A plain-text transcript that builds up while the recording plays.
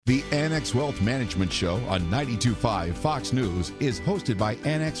The Annex Wealth Management Show on 92.5 Fox News is hosted by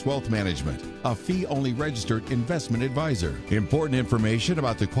Annex Wealth Management, a fee-only registered investment advisor. Important information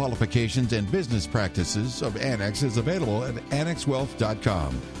about the qualifications and business practices of Annex is available at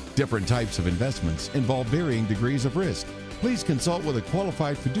annexwealth.com. Different types of investments involve varying degrees of risk. Please consult with a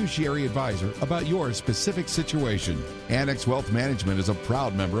qualified fiduciary advisor about your specific situation. Annex Wealth Management is a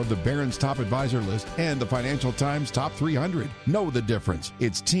proud member of the Barron's Top Advisor List and the Financial Times Top 300. Know the difference.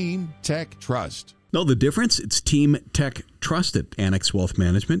 It's Team Tech Trust. Know the difference? It's Team Tech Trust at Annex Wealth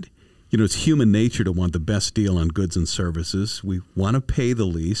Management. You know, it's human nature to want the best deal on goods and services. We want to pay the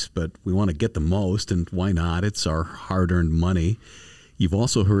least, but we want to get the most, and why not? It's our hard-earned money. You've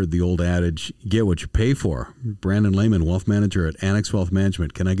also heard the old adage, get what you pay for. Brandon Lehman, Wealth Manager at Annex Wealth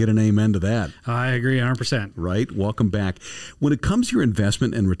Management. Can I get an amen to that? I agree 100%. Right? Welcome back. When it comes to your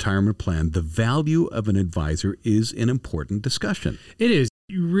investment and retirement plan, the value of an advisor is an important discussion. It is.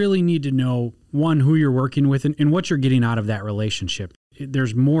 You really need to know, one, who you're working with and what you're getting out of that relationship.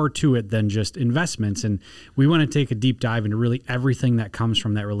 There's more to it than just investments, and we want to take a deep dive into really everything that comes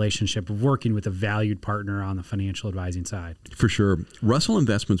from that relationship of working with a valued partner on the financial advising side. For sure. Russell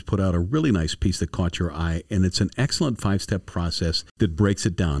Investments put out a really nice piece that caught your eye, and it's an excellent 5-step process that breaks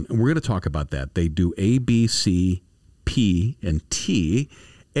it down, and we're going to talk about that. They do A, B, C, P, and T.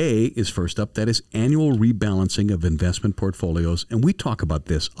 A is first up. That is annual rebalancing of investment portfolios. And we talk about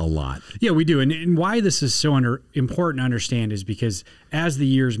this a lot. Yeah, we do. And why this is so important to understand is because as the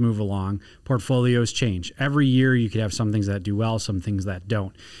years move along, portfolios change. Every year you could have some things that do well, some things that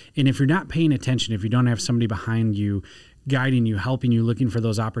don't. And if you're not paying attention, if you don't have somebody behind you guiding you, helping you, looking for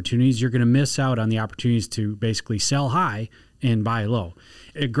those opportunities, you're going to miss out on the opportunities to basically sell high and buy low.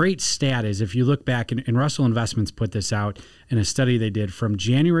 A great stat is if you look back, and Russell Investments put this out in a study they did from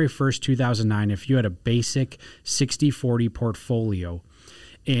January 1st, 2009, if you had a basic 60-40 portfolio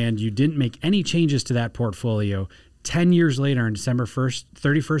and you didn't make any changes to that portfolio, 10 years later on December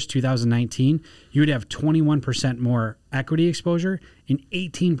 31st, 2019, you would have 21% more equity exposure and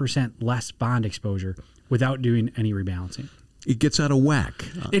 18% less bond exposure without doing any rebalancing. It gets out of whack.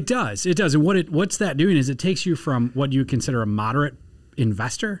 It does. And what's that doing is it takes you from what you consider a moderate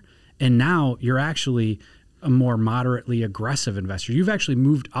investor, and now you're actually a more moderately aggressive investor. You've actually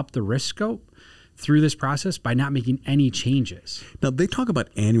moved up the risk scope through this process by not making any changes. Now, they talk about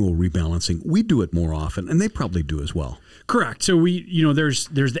annual rebalancing. We do it more often, and they probably do as well. Correct. So there's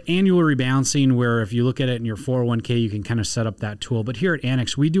the annual rebalancing where if you look at it in your 401k, you can kind of set up that tool. But here at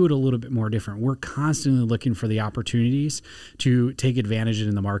Annex, we do it a little bit more different. We're constantly looking for the opportunities to take advantage of it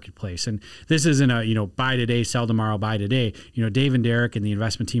in the marketplace. And this isn't a, buy today, sell tomorrow, buy today. Dave and Derek and the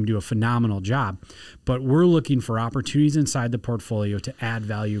investment team do a phenomenal job. But we're looking for opportunities inside the portfolio to add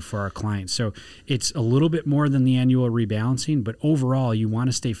value for our clients. So it's a little bit more than the annual rebalancing, but overall, you want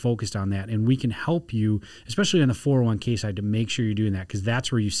to stay focused on that. And we can help you, especially on the 401k side, to make sure you're doing that, because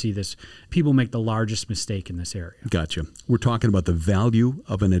that's where you see this. People make the largest mistake in this area. Gotcha. We're talking about the value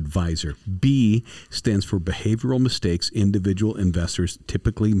of an advisor. B stands for behavioral mistakes individual investors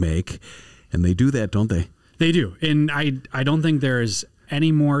typically make. And they do that, don't they? They do. And I don't think there is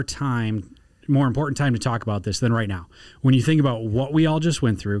any more important time to talk about this than right now. When you think about what we all just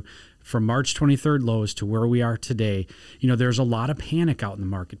went through, from March 23rd lows to where we are today, there's a lot of panic out in the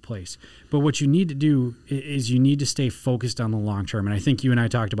marketplace. But what you need to do is you need to stay focused on the long term. And I think you and I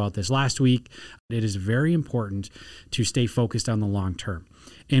talked about this last week. It is very important to stay focused on the long term.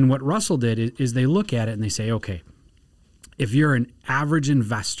 And what Russell did is they look at it and they say, okay, if you're an average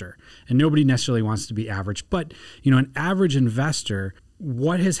investor, and nobody necessarily wants to be average, but an average investor,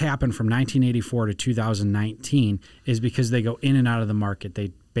 what has happened from 1984 to 2019 is because they go in and out of the market.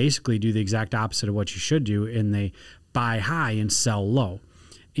 They basically do the exact opposite of what you should do, and they buy high and sell low.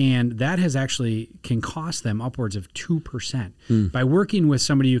 And that can cost them upwards of 2%. By working with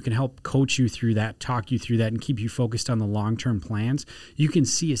somebody who can help coach you through that, talk you through that, and keep you focused on the long-term plans, you can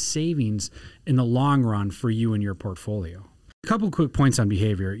see a savings in the long run for you and your portfolio. A couple of quick points on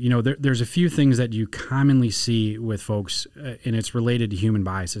behavior. There's a few things that you commonly see with folks, and it's related to human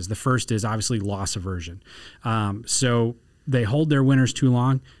biases. The first is obviously loss aversion. So they hold their winners too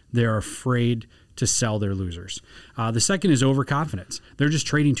long. They're afraid to sell their losers. The second is overconfidence. They're just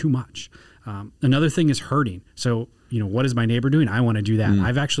trading too much. Another thing is herding. So, what is my neighbor doing? I want to do that.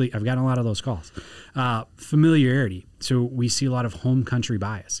 I've gotten a lot of those calls. Familiarity. So we see a lot of home country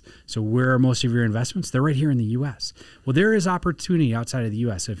bias. So where are most of your investments? They're right here in the U.S. Well, there is opportunity outside of the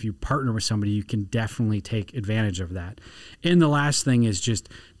U.S. If you partner with somebody, you can definitely take advantage of that. And the last thing is just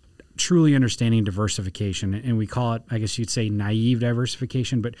truly understanding diversification. And we call it, I guess you'd say, naive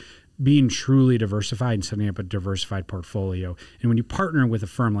diversification, but being truly diversified and setting up a diversified portfolio. And when you partner with a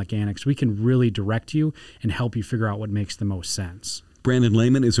firm like Annex, we can really direct you and help you figure out what makes the most sense. Brandon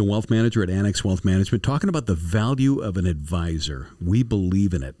Lehman is a wealth manager at Annex Wealth Management, talking about the value of an advisor. We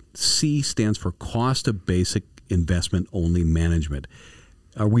believe in it. C stands for cost of basic investment only management.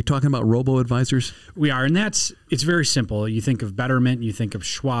 Are we talking about robo-advisors? We are, and it's very simple. You think of Betterment, you think of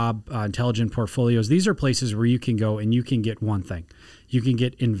Schwab, Intelligent Portfolios. These are places where you can go and you can get one thing. You can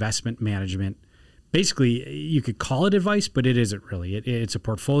get investment management. Basically, you could call it advice, but it isn't really. It's a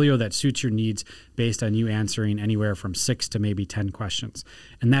portfolio that suits your needs based on you answering anywhere from 6 to maybe 10 questions.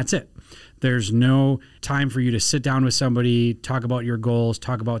 And that's it. There's no time for you to sit down with somebody, talk about your goals,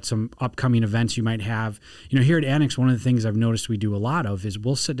 talk about some upcoming events you might have. Here at Annex, one of the things I've noticed we do a lot of is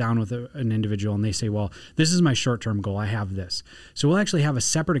we'll sit down with an individual and they say, well, this is my short-term goal. I have this. So we'll actually have a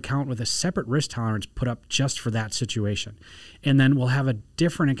separate account with a separate risk tolerance put up just for that situation. And then we'll have a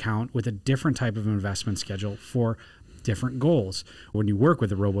different account with a different type of investment schedule for different goals. When you work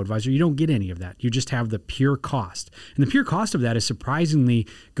with a robo-advisor, you don't get any of that. You just have the pure cost. And the pure cost of that is surprisingly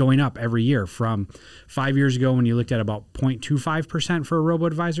going up every year, from 5 years ago when you looked at about 0.25% for a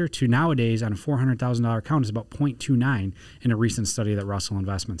robo-advisor to nowadays on a $400,000 account is about 0.29 in a recent study that Russell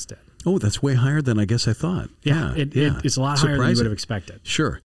Investments did. Oh, that's way higher than I guess I thought. It's a lot higher than you would have expected.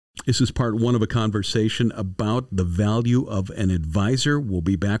 Sure. This is part one of a conversation about the value of an advisor. We'll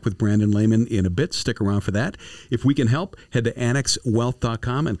be back with Brandon Lehman in a bit. Stick around for that. If we can help, head to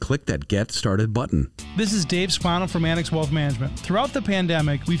annexwealth.com and click that Get Started button. This is Dave Spano from Annex Wealth Management. Throughout the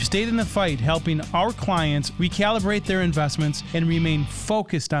pandemic, we've stayed in the fight helping our clients recalibrate their investments and remain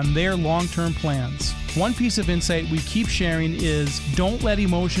focused on their long-term plans. One piece of insight we keep sharing is don't let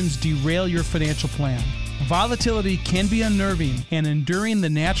emotions derail your financial plan. Volatility can be unnerving, and enduring the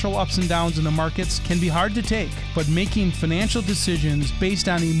natural ups and downs in the markets can be hard to take, but making financial decisions based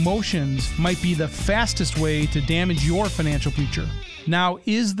on emotions might be the fastest way to damage your financial future. Now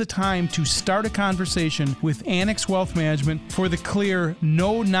is the time to start a conversation with Annex Wealth Management for the clear,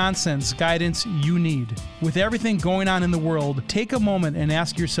 no-nonsense guidance you need. With everything going on in the world, take a moment and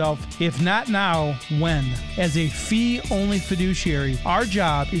ask yourself, if not now, when? As a fee-only fiduciary, our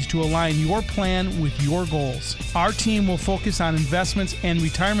job is to align your plan with your goals. Our team will focus on investments and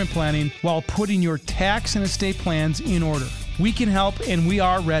retirement planning while putting your tax and estate plans in order. We can help, and we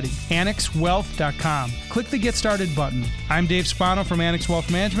are ready. AnnexWealth.com. Click the Get Started button. I'm Dave Spano from Annex Wealth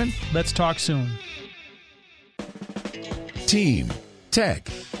Management. Let's talk soon. Team, tech,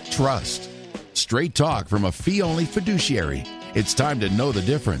 trust. Straight talk from a fee-only fiduciary. It's time to know the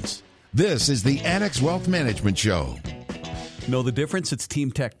difference. This is the Annex Wealth Management Show. Know the difference? It's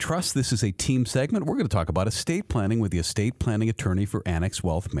Team Tech Trust. This is a team segment. We're going to talk about estate planning with the estate planning attorney for Annex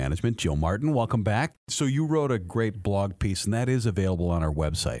Wealth Management, Jill Martin. Welcome back. So you wrote a great blog piece, and that is available on our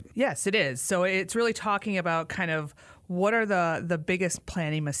website. Yes, it is. So it's really talking about kind of what are the biggest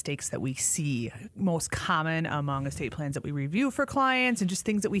planning mistakes that we see most common among estate plans that we review for clients, and just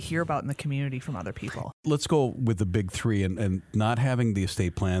things that we hear about in the community from other people. Let's go with the big three, and not having the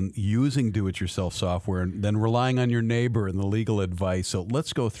estate plan, using do-it-yourself software, and then relying on your neighbor and the legal advice. So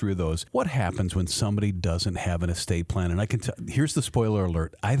let's go through those. What happens when somebody doesn't have an estate plan? And I can tell, here's the spoiler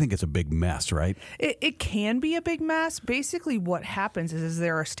alert. I think it's a big mess, right? It can be a big mess. Basically what happens is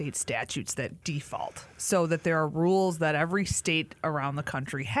there are state statutes that default, so that there are rules that every state around the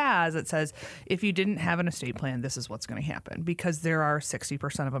country has that says if you didn't have an estate plan, this is what's going to happen, because there are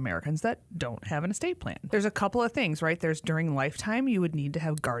 60% of Americans that don't have an estate plan. There's a couple of things, right? There's during lifetime, you would need to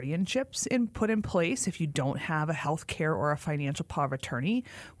have guardianships put in place if you don't have a health care or a financial power of attorney,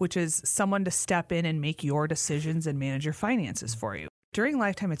 which is someone to step in and make your decisions and manage your finances for you. During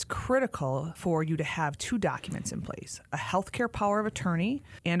lifetime, it's critical for you to have two documents in place, a healthcare power of attorney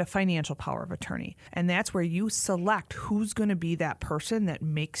and a financial power of attorney. And that's where you select who's going to be that person that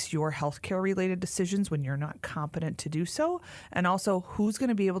makes your healthcare related decisions when you're not competent to do so, and also who's going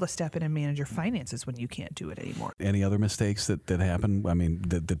to be able to step in and manage your finances when you can't do it anymore. Any other mistakes that happen? I mean,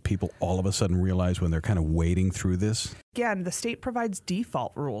 that people all of a sudden realize when they're kind of wading through this? Again, the state provides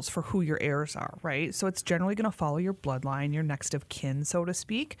default rules for who your heirs are, right? So it's generally going to follow your bloodline, your next of kin, so to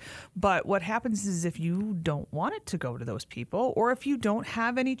speak. But what happens is if you don't want it to go to those people, or if you don't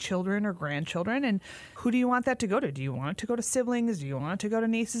have any children or grandchildren, and who do you want that to go to? Do you want it to go to siblings? Do you want it to go to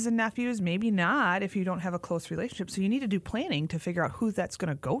nieces and nephews? Maybe not if you don't have a close relationship. So you need to do planning to figure out who that's going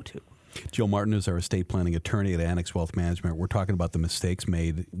to go to. Jill Martin is our estate planning attorney at Annex Wealth Management. We're talking about the mistakes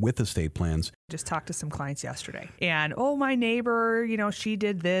made with estate plans. Just talked to some clients yesterday, and my neighbor, she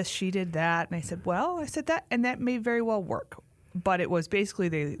did this, she did that. And I said that, and that may very well work. But it was basically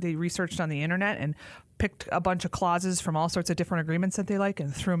they researched on the internet, and picked a bunch of clauses from all sorts of different agreements that they like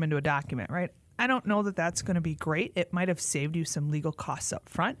and threw them into a document, right? I don't know that that's going to be great. It might have saved you some legal costs up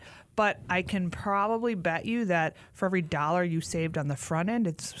front, but I can probably bet you that for every dollar you saved on the front end,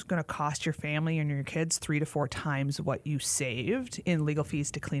 it's going to cost your family and your kids 3 to 4 times what you saved in legal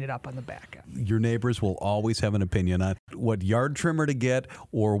fees to clean it up on the back end. Your neighbors will always have an opinion on what yard trimmer to get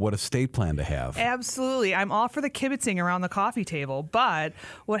or what estate plan to have. Absolutely. I'm all for the kibitzing around the coffee table, but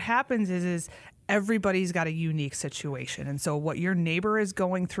what happens is everybody's got a unique situation. And so what your neighbor is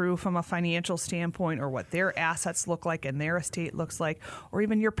going through from a financial standpoint, or what their assets look like and their estate looks like, or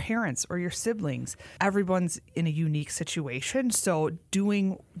even your parents or your siblings, everyone's in a unique situation. So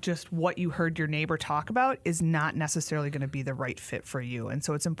doing just what you heard your neighbor talk about is not necessarily going to be the right fit for you. And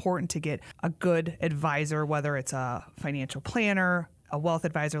so it's important to get a good advisor, whether it's a financial planner, a wealth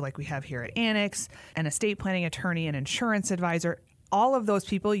advisor like we have here at Annex, an estate planning attorney, an insurance advisor. All of those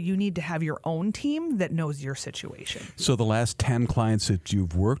people, you need to have your own team that knows your situation. So the last 10 clients that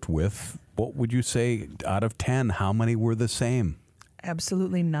you've worked with, what would you say out of 10, how many were the same?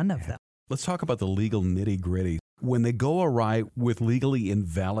 Absolutely none of them. Let's talk about the legal nitty-gritty. When they go awry with legally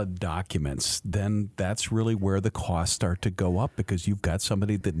invalid documents, then that's really where the costs start to go up, because you've got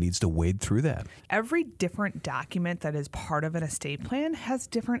somebody that needs to wade through that. Every different document that is part of an estate plan has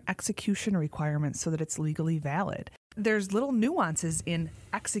different execution requirements so that it's legally valid. There's little nuances in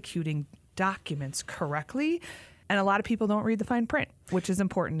executing documents correctly, and a lot of people don't read the fine print, which is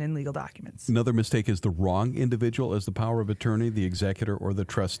important in legal documents. Another mistake is the wrong individual as the power of attorney, the executor or the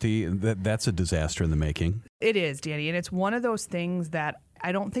trustee. And that's a disaster in the making. It is, Danny, and it's one of those things that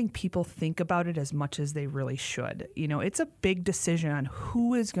I don't think people think about it as much as they really should. You know, it's a big decision on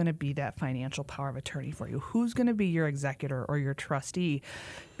who is going to be that financial power of attorney for you, who's going to be your executor or your trustee,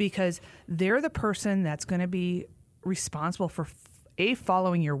 because they're the person that's going to be responsible for A,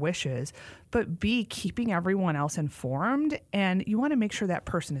 following your wishes, but B, keeping everyone else informed. And you want to make sure that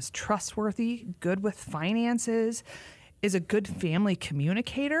person is trustworthy, good with finances, is a good family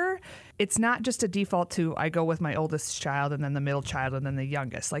communicator. It's not just a default to I go with my oldest child and then the middle child and then the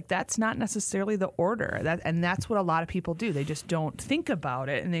youngest. Like, that's not necessarily the order. And that's what a lot of people do. They just don't think about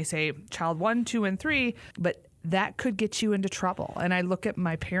it, and they say child 1, 2, and 3, but that could get you into trouble. And I look at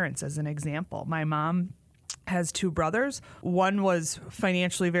my parents as an example. My mom has 2 brothers. One was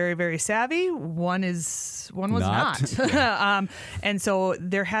financially very, very savvy. One was not. And so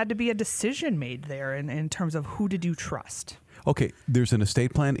there had to be a decision made there in terms of who did you trust. Okay, there's an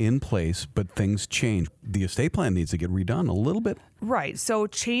estate plan in place, but things change. The estate plan needs to get redone a little bit. Right. So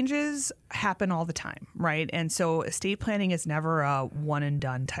changes happen all the time, right? And so estate planning is never a one and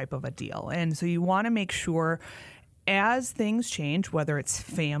done type of a deal. And so you want to make sure, as things change, whether it's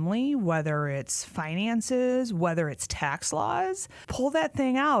family, whether it's finances, whether it's tax laws, pull that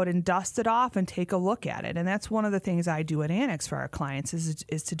thing out and dust it off and take a look at it. And that's one of the things I do at Annex for our clients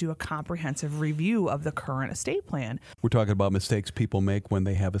is to do a comprehensive review of the current estate plan. We're talking about mistakes people make when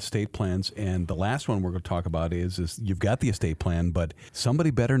they have estate plans. And the last one we're going to talk about is you've got the estate plan, but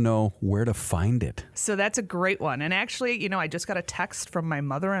somebody better know where to find it. So that's a great one. And actually, I just got a text from my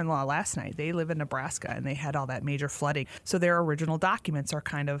mother-in-law last night. They live in Nebraska, and they had all that major flooding. So their original documents are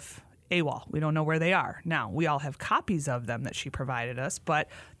kind of AWOL. We don't know where they are. Now, we all have copies of them that she provided us, but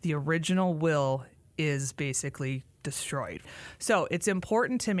the original will is basically destroyed. So it's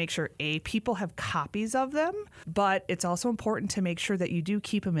important to make sure, A, people have copies of them, but it's also important to make sure that you do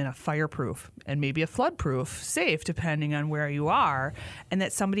keep them in a fireproof and maybe a floodproof safe, depending on where you are, and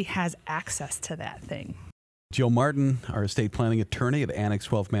that somebody has access to that thing. Jill Martin, our estate planning attorney at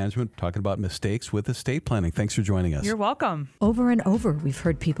Annex Wealth Management, talking about mistakes with estate planning. Thanks for joining us. You're welcome. Over and over, we've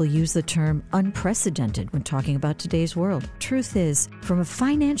heard people use the term unprecedented when talking about today's world. Truth is, from a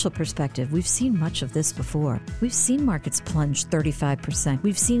financial perspective, we've seen much of this before. We've seen markets plunge 35%.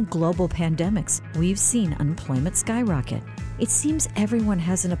 We've seen global pandemics. We've seen unemployment skyrocket. It seems everyone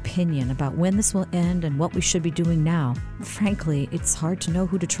has an opinion about when this will end and what we should be doing now. Frankly, it's hard to know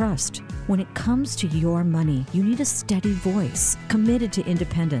who to trust. When it comes to your money, you need a steady voice, committed to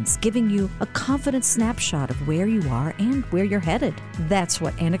independence, giving you a confident snapshot of where you are and where you're headed. That's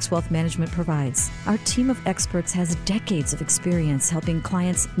what Annex Wealth Management provides. Our team of experts has decades of experience helping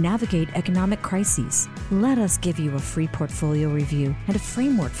clients navigate economic crises. Let us give you a free portfolio review and a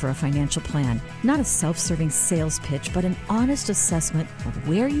framework for a financial plan. Not a self-serving sales pitch, but an honest assessment of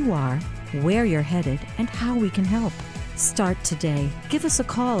where you are, where you're headed, and how we can help. Start today. Give us a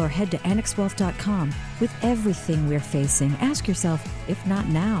call or head to annexwealth.com. With everything we're facing, ask yourself, if not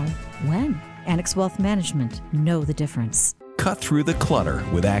now, when? Annex Wealth Management. Know the difference. Cut through the clutter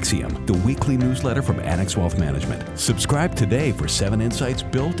with Axiom, the weekly newsletter from Annex Wealth Management. Subscribe today for 7 insights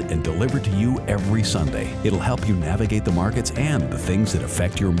built and delivered to you every Sunday. It'll help you navigate the markets and the things that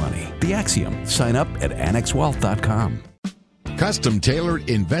affect your money. The Axiom. Sign up at annexwealth.com. Custom-tailored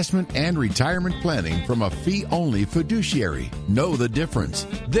investment and retirement planning from a fee-only fiduciary. Know the difference.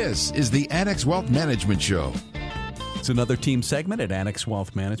 This is the Annex Wealth Management Show. It's another team segment at Annex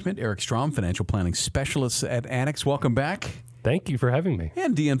Wealth Management. Eric Strom, Financial Planning Specialist at Annex. Welcome back. Thank you for having me.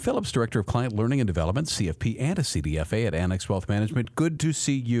 And Deanne Phillips, Director of Client Learning and Development, CFP and a CDFA at Annex Wealth Management. Good to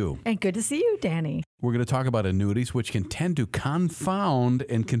see you. And good to see you, Danny. We're going to talk about annuities, which can tend to confound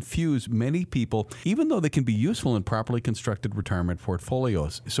and confuse many people, even though they can be useful in properly constructed retirement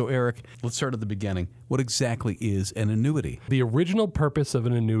portfolios. So, Eric, let's start at the beginning. What exactly is an annuity? The original purpose of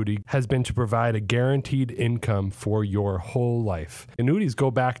an annuity has been to provide a guaranteed income for your whole life. Annuities go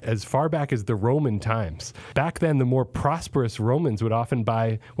back as far back as the Roman times. Back then, the more prosperous Romans would often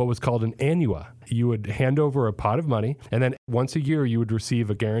buy what was called an annua. You would hand over a pot of money, and then once a year you would receive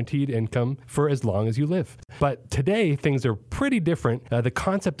a guaranteed income for as long as you live. But today, things are pretty different. The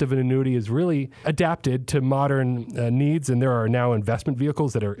concept of an annuity is really adapted to modern needs, and there are now investment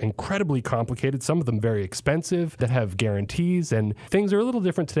vehicles that are incredibly complicated, some of them very expensive, that have guarantees, and things are a little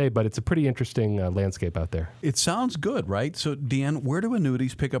different today, but it's a pretty interesting landscape out there. It sounds good, right? So, Deanne, where do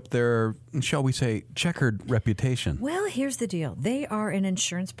annuities pick up their, shall we say, checkered reputation? Well, here's the deal. They are an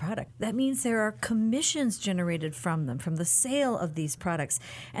insurance product. That means there are commissions generated from them, from the sale of these products.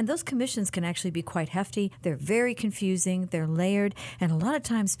 And those commissions can actually be quite hefty. They're very confusing. They're layered. And a lot of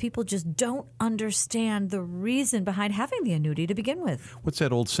times people just don't understand the reason behind having the annuity to begin with. What's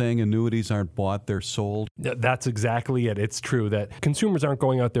that old saying? Annuities aren't bought, they're sold. That's exactly it. It's true that consumers aren't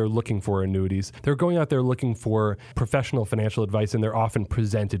going out there looking for annuities. They're going out there looking for professional financial advice, and they're often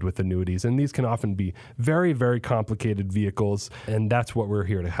presented with annuities. And these can often be very, very complicated vehicles, and that's what we're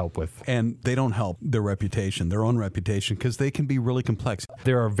here to help with. And they don't help their reputation, their own reputation, because they can be really complex.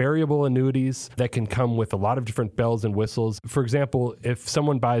 There are variable annuities that can come with a lot of different bells and whistles. For example, if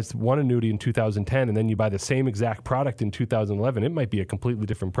someone buys one annuity in 2010 and then you buy the same exact product in 2011, it might be a completely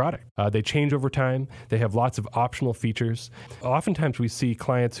different product. They change over time. They have lots of optional features. Oftentimes we see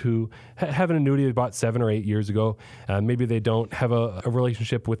clients who have an annuity they bought 7 or 8 years ago. Maybe they don't have a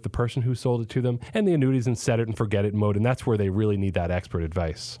relationship with the person who sold it to them, and the annuity's in set it and forget it mode, and that's where they really need that expert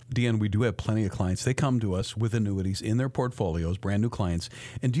advice. Deanne, we do have plenty of clients. They come to us with annuities in their portfolios, brand new clients.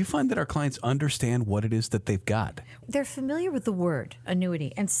 And do you find that our clients understand what it is that they've got? They're familiar with the word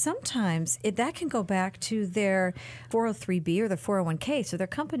annuity, and sometimes that can go back to their 403B or their 401k, so their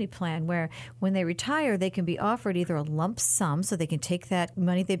company plan, where when they retire, they can be offered either a lump sum, so they can take that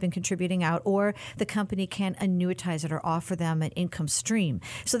money they've been contributing out, or the company can annuitize it or offer them an income stream.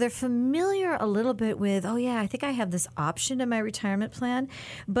 So they're familiar a little bit with, oh yeah, I think I have this option in my retirement plan,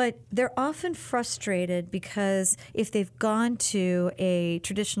 but they're often frustrated because if they've gone to a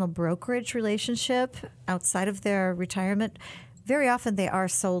traditional brokerage relationship outside of their retirement, very often they are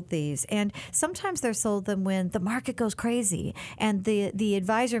sold these, and sometimes they're sold them when the market goes crazy, and the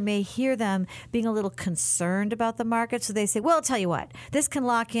advisor may hear them being a little concerned about the market, so they say, well, I'll tell you what, this can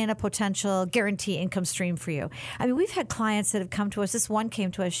lock in a potential guarantee income stream for you. I mean, we've had clients that have come to us. This one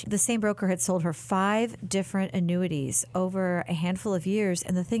came to us. The same broker had sold her 5 different annuities over a handful of years,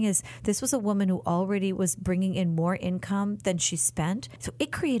 and the thing is, this was a woman who already was bringing in more income than she spent, so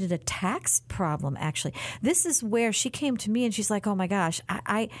it created a tax problem, actually. This is where she came to me, and she's like, oh my gosh,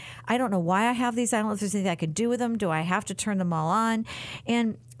 I don't know why I have these. I don't know if there's anything I could do with them. Do I have to turn them all on?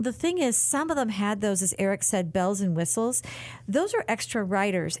 And the thing is, some of them had those, as Eric said, bells and whistles. Those are extra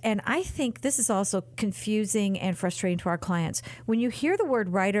riders. And I think this is also confusing and frustrating to our clients. When you hear the word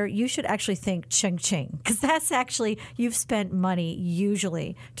rider, you should actually think ching ching, because that's actually, you've spent money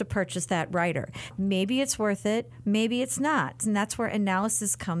usually to purchase that rider. Maybe it's worth it, maybe it's not. And that's where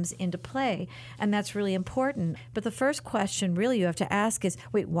analysis comes into play. And that's really important. But the first question really you have to ask is,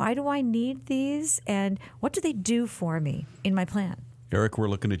 wait, why do I need these? And what do they do for me in my plan? Eric, we're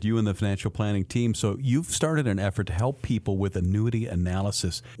looking at you and the financial planning team. So you've started an effort to help people with annuity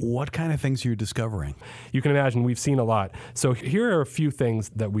analysis. What kind of things are you discovering? You can imagine we've seen a lot. So here are a few things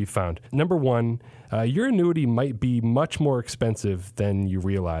that we've found. Number one, your annuity might be much more expensive than you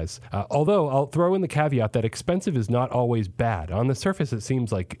realize. Although I'll throw in the caveat that expensive is not always bad. On the surface, it seems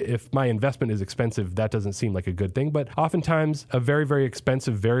like if my investment is expensive, that doesn't seem like a good thing. But oftentimes, a very, very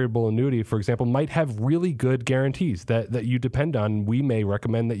expensive variable annuity, for example, might have really good guarantees that you depend on. We may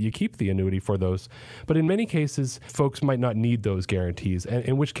recommend that you keep the annuity for those. But in many cases, folks might not need those guarantees, and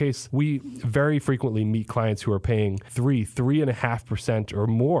in which case we very frequently meet clients who are paying 3.5% or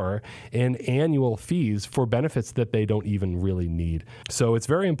more in annual fees for benefits that they don't even really need. So it's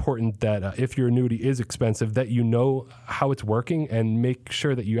very important that if your annuity is expensive, that you know how it's working and make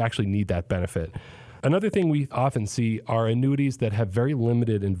sure that you actually need that benefit. Another thing we often see are annuities that have very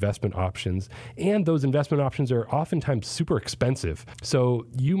limited investment options, and those investment options are oftentimes super expensive. So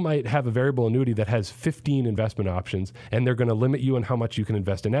you might have a variable annuity that has 15 investment options, and they're going to limit you on how much you can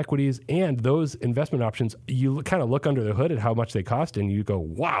invest in equities. And those investment options, you kind of look under the hood at how much they cost, and you go,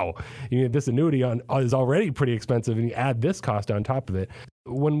 wow, this annuity is already pretty expensive, and you add this cost on top of it.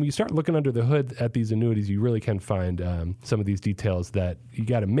 When we start looking under the hood at these annuities, you really can find some of these details that you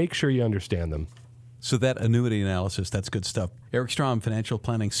got to make sure you understand them. So that annuity analysis, that's good stuff. Eric Strom, financial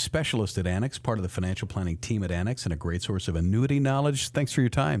planning specialist at Annex, part of the financial planning team at Annex, and a great source of annuity knowledge. Thanks for your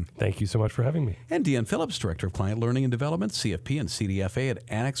time. Thank you so much for having me. And Deanne Phillips, Director of Client Learning and Development, CFP and CDFA at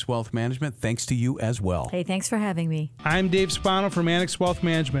Annex Wealth Management. Thanks to you as well. Hey, thanks for having me. I'm Dave Spano from Annex Wealth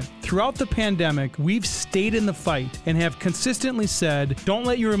Management. Throughout the pandemic, we've stayed in the fight and have consistently said, don't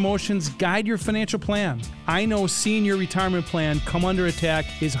let your emotions guide your financial plan. I know seeing your retirement plan come under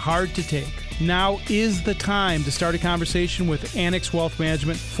attack is hard to take. Now is the time to start a conversation with Annex Wealth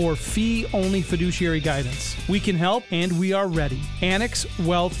Management for fee-only fiduciary guidance. We can help, and we are ready.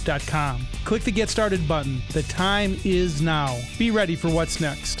 AnnexWealth.com. Click the Get Started button. The time is now. Be ready for what's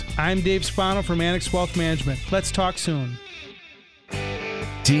next. I'm Dave Spano from Annex Wealth Management. Let's talk soon.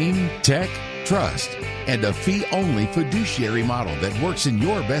 Team, tech, trust, and a fee-only fiduciary model that works in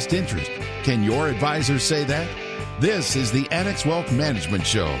your best interest. Can your advisors say that? This is the Annex Wealth Management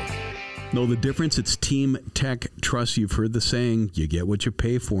Show. Know the difference? It's Team Tech Trust. You've heard the saying, you get what you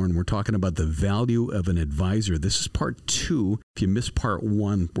pay for, and we're talking about the value of an advisor. This is part 2. If you missed part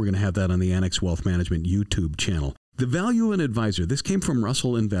 1, we're going to have that on the Annex Wealth Management YouTube channel. The value of an advisor, this came from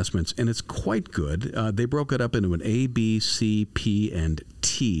Russell Investments, and it's quite good. They broke it up into an A, B, C, P, and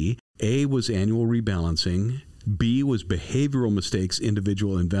T. A was annual rebalancing. B was behavioral mistakes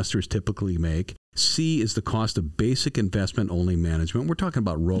individual investors typically make. C is the cost of basic investment-only management. We're talking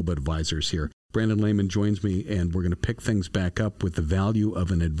about robo-advisors here. Brandon Lehman joins me, and we're going to pick things back up with the value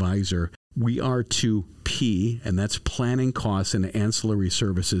of an advisor. We are to P, and that's planning costs and ancillary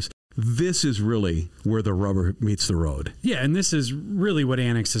services. This is really where the rubber meets the road. Yeah, and this is really what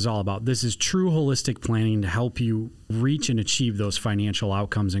Annex is all about. This is true holistic planning to help you reach and achieve those financial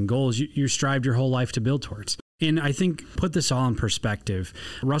outcomes and goals you strived your whole life to build towards. And I think, put this all in perspective,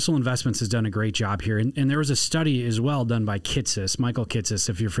 Russell Investments has done a great job here. And there was a study as well done by Kitces, Michael Kitces,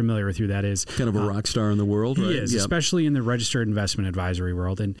 if you're familiar with who that is. Kind of a rock star in the world, right? He is, yep. Especially in the registered investment advisory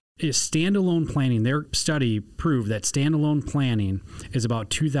world. And standalone planning, their study proved that standalone planning is about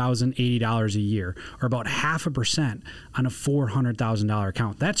 $2,080 a year, or about 0.5% on a $400,000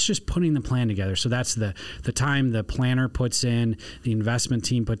 account. That's just putting the plan together. So that's the time the planner puts in, the investment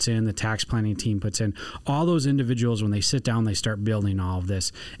team puts in, the tax planning team puts in. All those individuals, when they sit down, they start building all of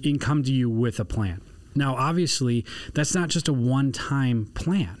this and come to you with a plan. Now, obviously, that's not just a one-time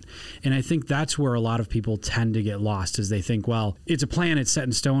plan. And I think that's where a lot of people tend to get lost, is they think, well, it's a plan, it's set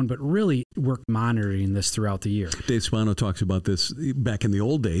in stone, but really we're monitoring this throughout the year. Dave Spano talks about this. Back in the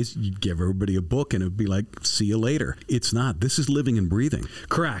old days, you'd give everybody a book and it'd be like, see you later. It's not. This is living and breathing.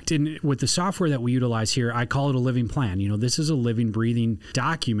 Correct. And with the software that we utilize here, I call it a living plan. This is a living, breathing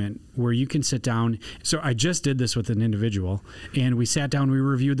document where you can sit down. So I just did this with an individual, and we sat down, we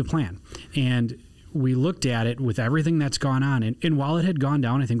reviewed the plan. And we looked at it with everything that's gone on. And while it had gone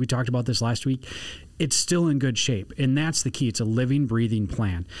down, I think we talked about this last week, it's still in good shape. And that's the key. It's a living, breathing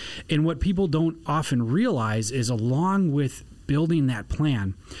plan. And what people don't often realize is, along with building that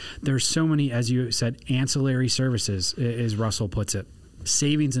plan, there's so many, as you said, ancillary services, as Russell puts it.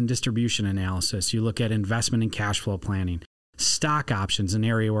 Savings and distribution analysis. You look at investment and cash flow planning. Stock options, an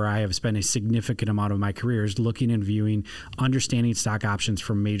area where I have spent a significant amount of my career, is looking and viewing, understanding stock options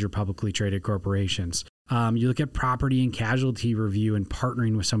from major publicly traded corporations. You look at property and casualty review and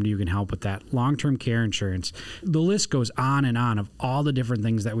partnering with somebody who can help with that. Long-term care insurance. The list goes on and on of all the different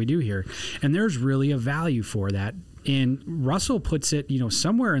things that we do here. And there's really a value for that. And Russell puts it,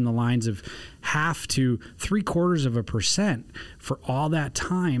 somewhere in the lines of 0.5 to 0.75% for all that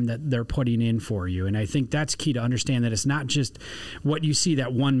time that they're putting in for you. And I think that's key to understand, that it's not just what you see,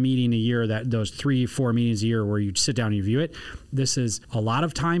 that one meeting a year, that those 3-4 meetings a year where you sit down and you view it. This is a lot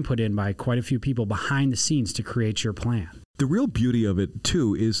of time put in by quite a few people behind the scenes to create your plan. The real beauty of it,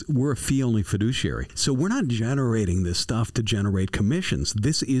 too, is we're a fee-only fiduciary. So we're not generating this stuff to generate commissions.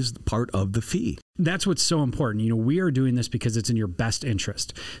 This is part of the fee. That's what's so important. We are doing this because it's in your best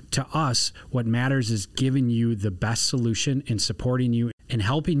interest. To us, what matters is giving you the best solution and supporting you and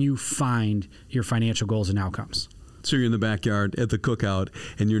helping you find your financial goals and outcomes. So you're in the backyard at the cookout,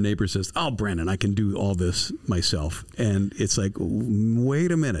 and your neighbor says, "Oh, Brandon, I can do all this myself." And it's like,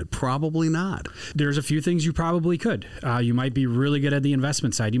 wait a minute, probably not. There's a few things you probably could. You might be really good at the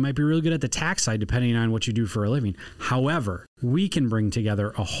investment side. You might be really good at the tax side, depending on what you do for a living. However, we can bring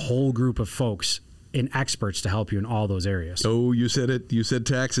together a whole group of folks and experts to help you in all those areas. Oh, you said it. You said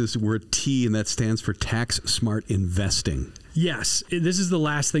taxes. We're T, and that stands for tax smart investing. Yes. This is the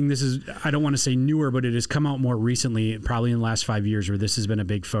last thing. This is, I don't want to say newer, but it has come out more recently, probably in the last 5 years, where this has been a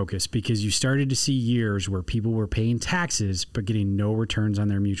big focus, because you started to see years where people were paying taxes but getting no returns on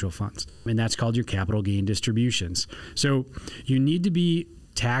their mutual funds. And that's called your capital gain distributions. So you need to be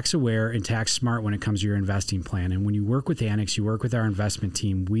tax aware and tax smart when it comes to your investing plan. And when you work with Annex, you work with our investment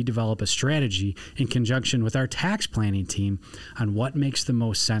team, we develop a strategy in conjunction with our tax planning team on what makes the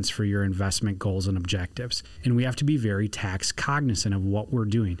most sense for your investment goals and objectives. And we have to be very tax cognizant of what we're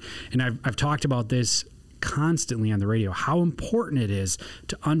doing. And I've talked about this constantly on the radio, how important it is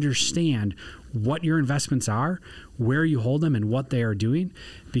to understand what your investments are, where you hold them, and what they are doing.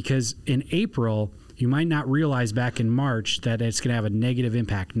 Because in April, you might not realize back in March that it's going to have a negative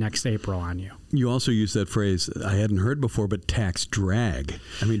impact next April on you. You also used that phrase I hadn't heard before, but tax drag.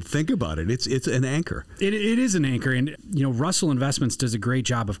 I mean, think about it. It's an anchor. It is an anchor. And, Russell Investments does a great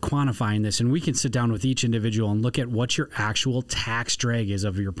job of quantifying this. And we can sit down with each individual and look at what your actual tax drag is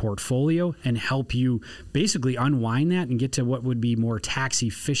of your portfolio and help you basically unwind that and get to what would be more tax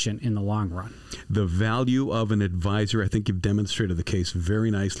efficient in the long run. The value of an advisor, I think you've demonstrated the case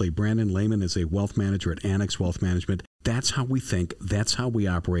very nicely. Brandon Lehman is a wealth manager at Annex Wealth Management. That's how we think. That's how we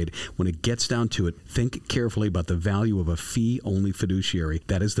operate. When it gets down to it, think carefully about the value of a fee-only fiduciary.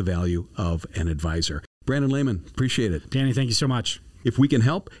 That is the value of an advisor. Brandon Lehman, appreciate it. Danny, thank you so much. If we can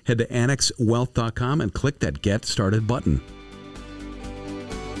help, head to annexwealth.com and click that Get Started button.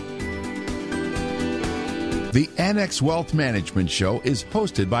 The Annex Wealth Management Show is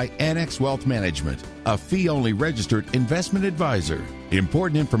hosted by Annex Wealth Management, a fee-only registered investment advisor.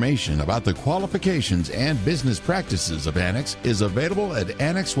 Important information about the qualifications and business practices of Annex is available at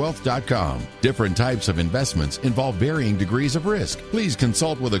annexwealth.com. Different types of investments involve varying degrees of risk. Please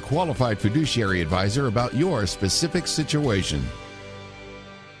consult with a qualified fiduciary advisor about your specific situation.